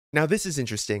Now this is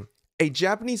interesting. A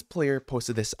Japanese player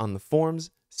posted this on the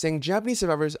forums, saying Japanese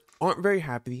survivors aren't very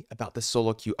happy about the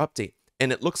solo queue update,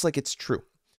 and it looks like it's true.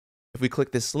 If we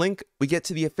click this link, we get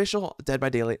to the official Dead by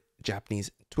Daylight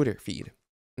Japanese Twitter feed.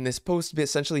 And this post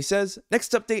essentially says,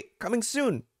 next update coming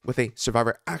soon, with a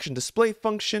survivor action display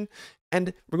function,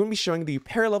 and we're going to be showing the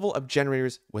pair level of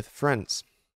generators with friends.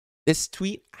 This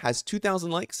tweet has 2,000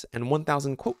 likes and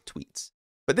 1,000 quote tweets.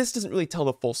 But this doesn't really tell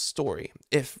the full story.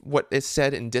 If what is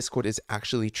said in Discord is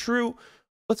actually true,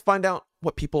 let's find out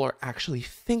what people are actually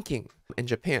thinking in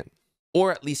Japan,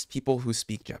 or at least people who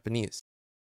speak Japanese.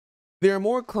 There are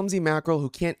more clumsy mackerel who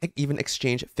can't even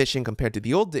exchange fishing compared to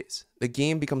the old days. The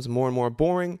game becomes more and more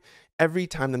boring every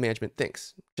time the management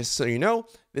thinks. Just so you know,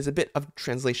 there's a bit of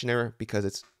translation error because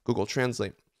it's Google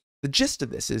Translate. The gist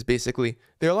of this is basically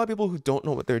there are a lot of people who don't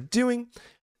know what they're doing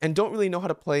and don't really know how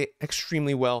to play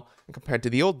extremely well compared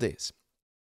to the old days.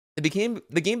 The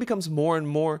game becomes more and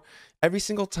more every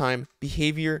single time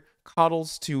behavior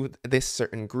coddles to this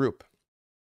certain group.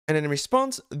 And in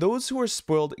response, those who are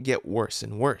spoiled get worse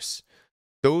and worse.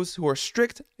 Those who are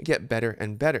strict get better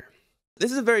and better.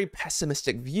 This is a very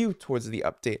pessimistic view towards the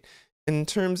update in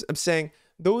terms of saying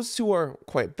those who are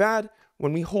quite bad,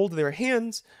 when we hold their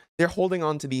hands, they're holding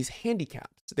on to these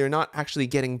handicaps. They're not actually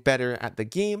getting better at the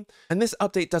game, and this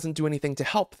update doesn't do anything to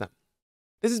help them.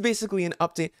 This is basically an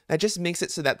update that just makes it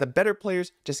so that the better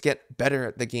players just get better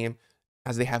at the game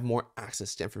as they have more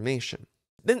access to information.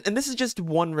 And this is just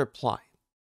one reply.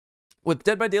 With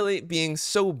Dead by Daylight being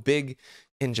so big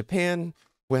in Japan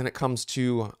when it comes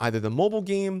to either the mobile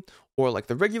game or like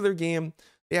the regular game,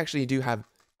 they actually do have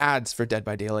ads for Dead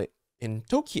by Daylight in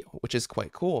Tokyo, which is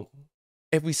quite cool.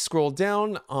 If we scroll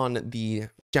down on the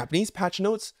Japanese patch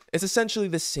notes, it's essentially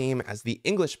the same as the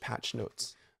English patch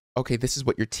notes. Okay, this is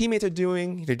what your teammates are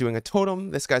doing. They're doing a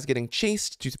totem. This guy's getting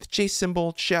chased due to the chase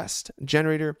symbol, chest,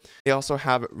 generator. They also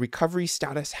have recovery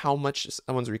status, how much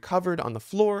someone's recovered on the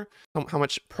floor, how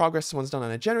much progress someone's done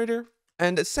on a generator.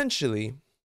 And essentially,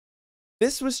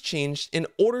 this was changed in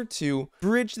order to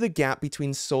bridge the gap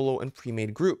between solo and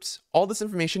pre-made groups. All this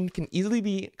information can easily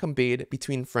be conveyed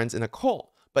between friends in a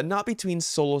call, but not between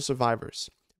solo survivors.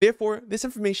 Therefore, this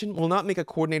information will not make a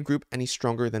coordinated group any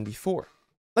stronger than before.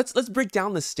 Let's break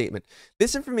down this statement.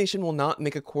 This information will not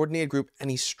make a coordinated group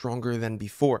any stronger than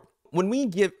before. When we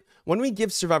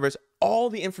give survivors all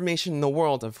the information in the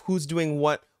world of who's doing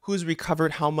what, who's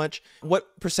recovered how much,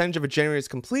 what percentage of a generator is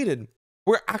completed,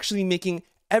 we're actually making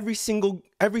every single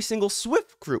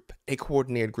Swift group a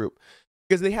coordinated group.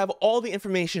 Because they have all the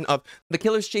information of the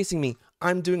killer's chasing me,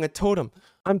 I'm doing a totem,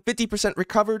 I'm 50%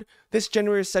 recovered, this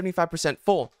generator is 75%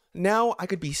 full. Now I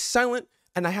could be silent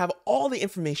and I have all the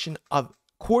information of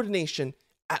coordination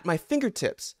at my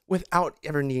fingertips without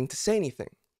ever needing to say anything.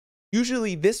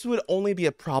 Usually this would only be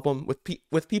a problem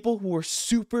with people who are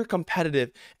super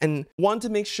competitive and want to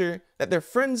make sure that their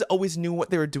friends always knew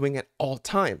what they were doing at all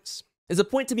times. There's a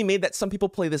point to be made that some people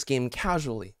play this game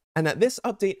casually, and that this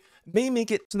update may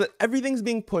make it so that everything's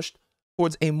being pushed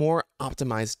towards a more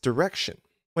optimized direction.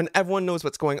 When everyone knows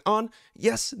what's going on,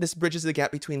 yes, this bridges the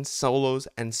gap between solos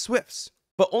and Swifts,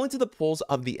 but only to the poles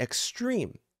of the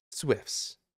extreme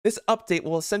Swifts. This update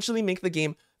will essentially make the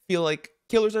game feel like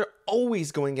killers are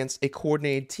always going against a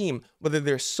coordinated team, whether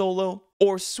they're solo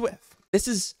or Swift. This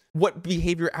is what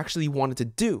behavior actually wanted to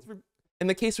do. In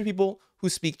the case for people who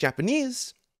speak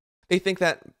Japanese, they think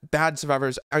that bad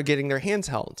survivors are getting their hands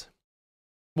held.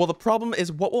 Well, the problem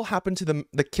is what will happen to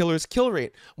the killer's kill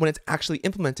rate when it's actually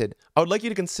implemented. I would like you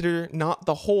to consider not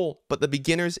the whole, but the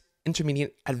beginners,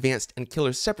 intermediate, advanced, and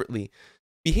killers separately.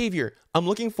 Behavior. I'm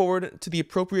looking forward to the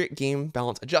appropriate game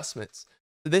balance adjustments.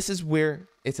 This is where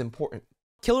it's important.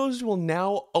 Killers will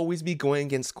now always be going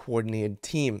against coordinated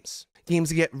teams.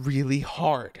 Games get really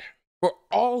hard for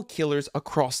all killers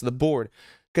across the board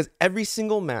because every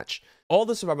single match, all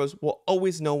the survivors will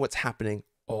always know what's happening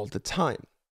all the time.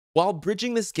 While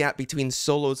bridging this gap between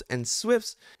solos and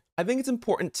Swifts, I think it's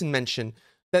important to mention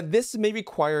that this may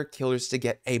require killers to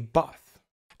get a buff,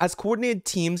 as coordinated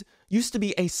teams used to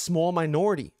be a small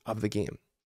minority of the game.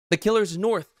 The killers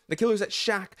north, the killers at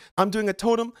Shack, I'm doing a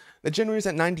totem, the generator's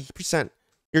at 90%,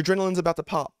 your adrenaline's about to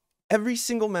pop. Every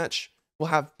single match will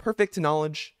have perfect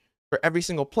knowledge for every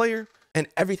single player, and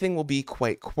everything will be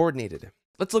quite coordinated.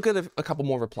 Let's look at a couple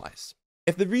more replies.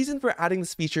 If the reason for adding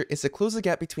this feature is to close the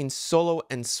gap between solo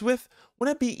and Swift,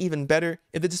 wouldn't it be even better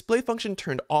if the display function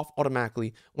turned off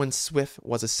automatically when Swift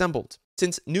was assembled?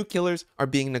 Since new killers are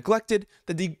being neglected,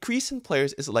 the decrease in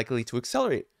players is likely to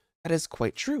accelerate. That is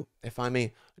quite true. If I'm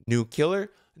a new killer,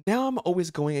 now I'm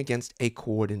always going against a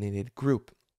coordinated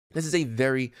group. This is a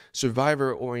very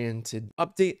survivor-oriented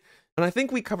update And I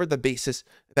think we covered the basis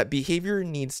that behavior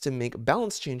needs to make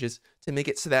balance changes to make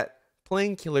it so that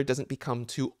playing killer doesn't become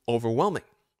too overwhelming.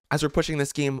 As we're pushing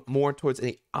this game more towards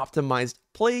an optimized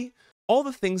play, all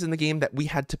the things in the game that we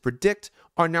had to predict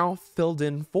are now filled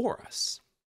in for us.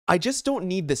 I just don't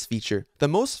need this feature. The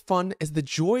most fun is the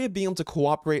joy of being able to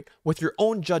cooperate with your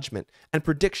own judgment and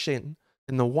prediction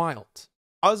in the wild.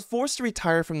 I was forced to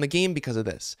retire from the game because of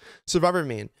this. Survivor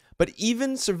main, but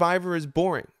even Survivor is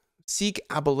boring. Seek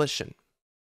abolition.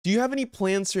 Do you have any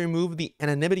plans to remove the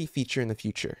anonymity feature in the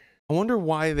future? I wonder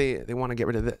why they want to get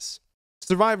rid of this.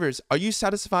 Survivors, are you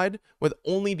satisfied with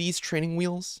only these training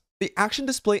wheels? The action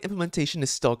display implementation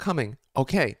is still coming.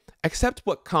 Okay, accept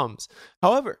what comes.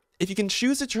 However, if you can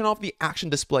choose to turn off the action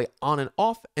display on and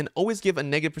off and always give a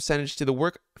negative percentage to the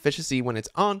work efficiency when it's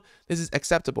on, this is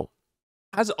acceptable.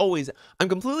 As always, I'm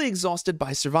completely exhausted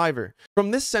by Survivor.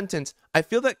 From this sentence, I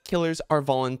feel that killers are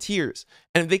volunteers,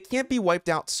 and if they can't be wiped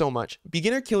out so much,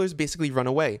 beginner killers basically run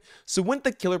away, so wouldn't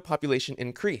the killer population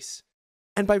increase?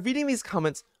 And by reading these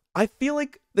comments, I feel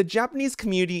like the Japanese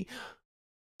community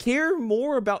care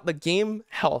more about the game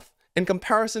health in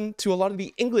comparison to a lot of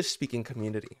the English-speaking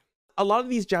community. A lot of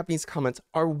these Japanese comments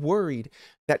are worried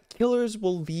that killers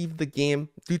will leave the game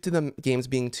due to the games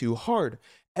being too hard.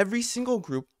 Every single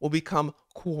group will become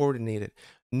coordinated.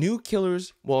 New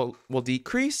killers will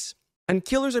decrease, and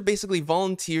killers are basically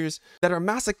volunteers that are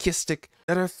masochistic,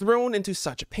 that are thrown into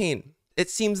such pain. It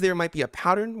seems there might be a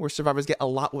pattern where survivors get a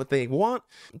lot what they want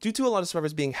due to a lot of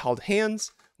survivors being held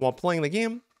hands while playing the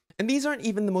game. And these aren't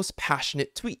even the most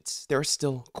passionate tweets. There are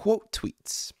still quote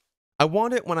tweets. I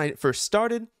want it when I first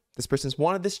started. This person's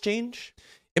wanted this change.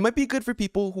 It might be good for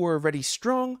people who are already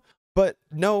strong, but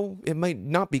no, it might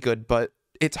not be good, but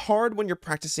it's hard when you're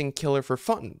practicing killer for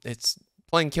fun.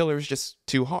 Playing killer is just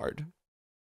too hard.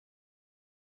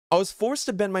 I was forced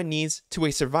to bend my knees to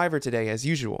a survivor today as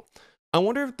usual. I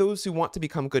wonder if those who want to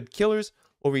become good killers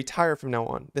will retire from now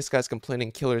on. This guy's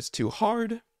complaining killer's too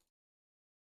hard.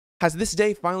 Has this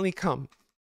day finally come?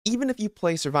 Even if you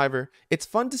play Survivor, it's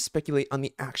fun to speculate on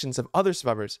the actions of other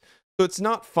survivors. So it's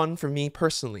not fun for me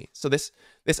personally. So this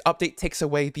update takes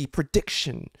away the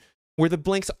prediction where the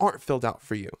blanks aren't filled out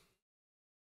for you.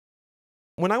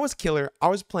 When I was killer, I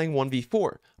was playing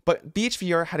 1v4, but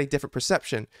BHVR had a different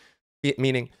perception,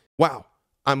 meaning, wow,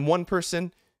 I'm one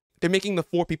person, they're making the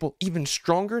 4 people even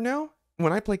stronger now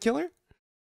when I play killer?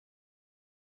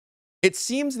 It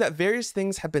seems that various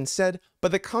things have been said,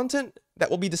 but the content that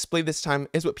will be displayed this time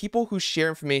is what people who share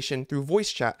information through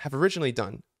voice chat have originally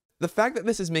done. The fact that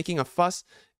this is making a fuss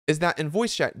is that in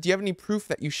voice chat, do you have any proof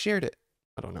that you shared it?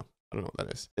 I don't know what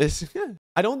that is.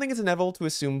 I don't think it's inevitable to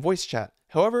assume voice chat.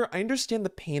 However, I understand the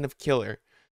pain of killer.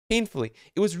 Painfully,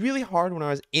 it was really hard when I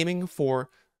was aiming for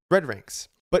red ranks.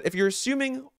 But if you're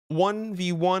assuming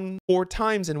 1v1 4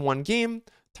 times in one game,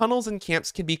 tunnels and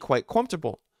camps can be quite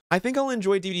comfortable. I think I'll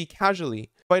enjoy DBD casually,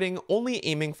 fighting only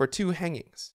aiming for 2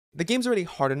 hangings. The game's already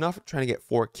hard enough trying to get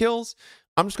 4 kills.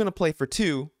 I'm just going to play for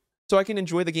 2, so I can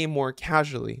enjoy the game more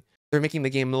casually. They're making the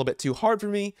game a little bit too hard for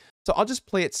me, so I'll just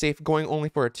play it safe, going only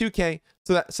for a 2k,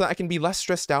 so that I can be less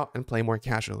stressed out and play more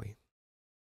casually.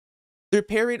 The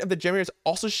repair rate of the generators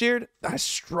also shared. That is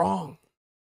strong.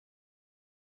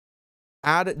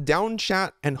 Add down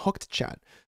chat and hooked chat.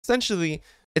 Essentially,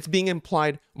 it's being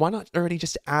implied, why not already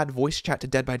just add voice chat to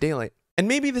Dead by Daylight? And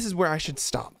maybe this is where I should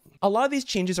stop. A lot of these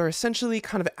changes are essentially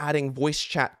kind of adding voice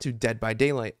chat to Dead by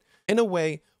Daylight in a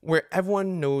way where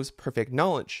everyone knows perfect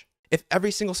knowledge. If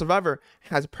every single survivor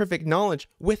has perfect knowledge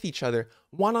with each other,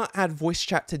 why not add voice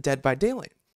chat to Dead by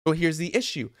Daylight? Well, here's the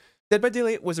issue. Dead by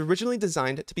Daylight was originally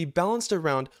designed to be balanced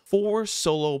around 4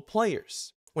 solo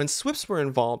players. When Swifts were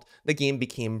involved, the game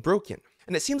became broken.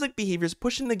 And it seems like behavior is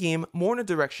pushing the game more in a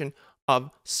direction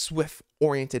of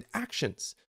Swift-oriented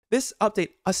actions. This update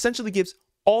essentially gives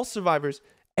all survivors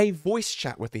a voice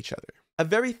chat with each other. A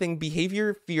very thing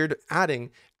behavior feared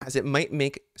adding, as it might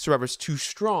make survivors too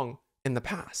strong in the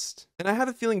past. And I have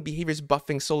a feeling behavior is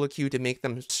buffing solo queue to make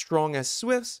them strong as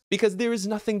Swifts, because there is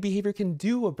nothing behavior can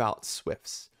do about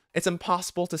Swifts. It's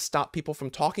impossible to stop people from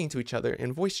talking to each other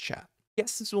in voice chat.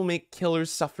 Yes, this will make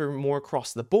killers suffer more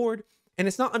across the board, and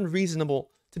it's not unreasonable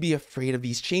to be afraid of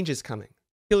these changes coming.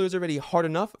 Killer is already hard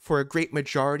enough for a great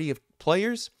majority of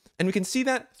players, and we can see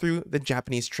that through the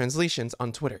Japanese translations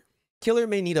on Twitter. Killer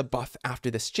may need a buff after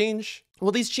this change.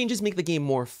 Will these changes make the game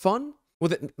more fun?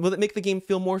 Will it make the game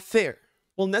feel more fair?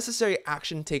 Will necessary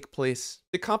action take place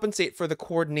to compensate for the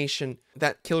coordination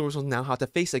that killers will now have to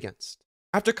face against?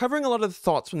 After covering a lot of the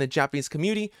thoughts from the Japanese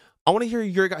community, I want to hear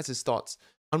your guys' thoughts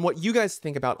on what you guys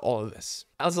think about all of this.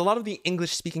 As a lot of the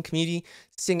English-speaking community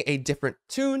sing a different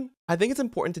tune, I think it's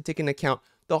important to take into account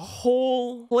the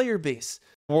whole player base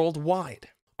worldwide.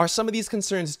 Are some of these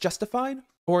concerns justified,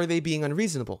 or are they being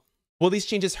unreasonable? Will these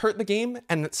changes hurt the game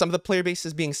and some of the player base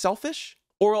is being selfish?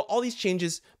 Or will all these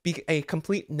changes be a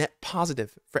complete net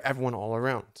positive for everyone all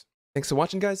around? Thanks for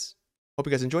watching, guys. Hope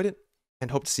you guys enjoyed it,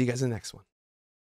 and hope to see you guys in the next one.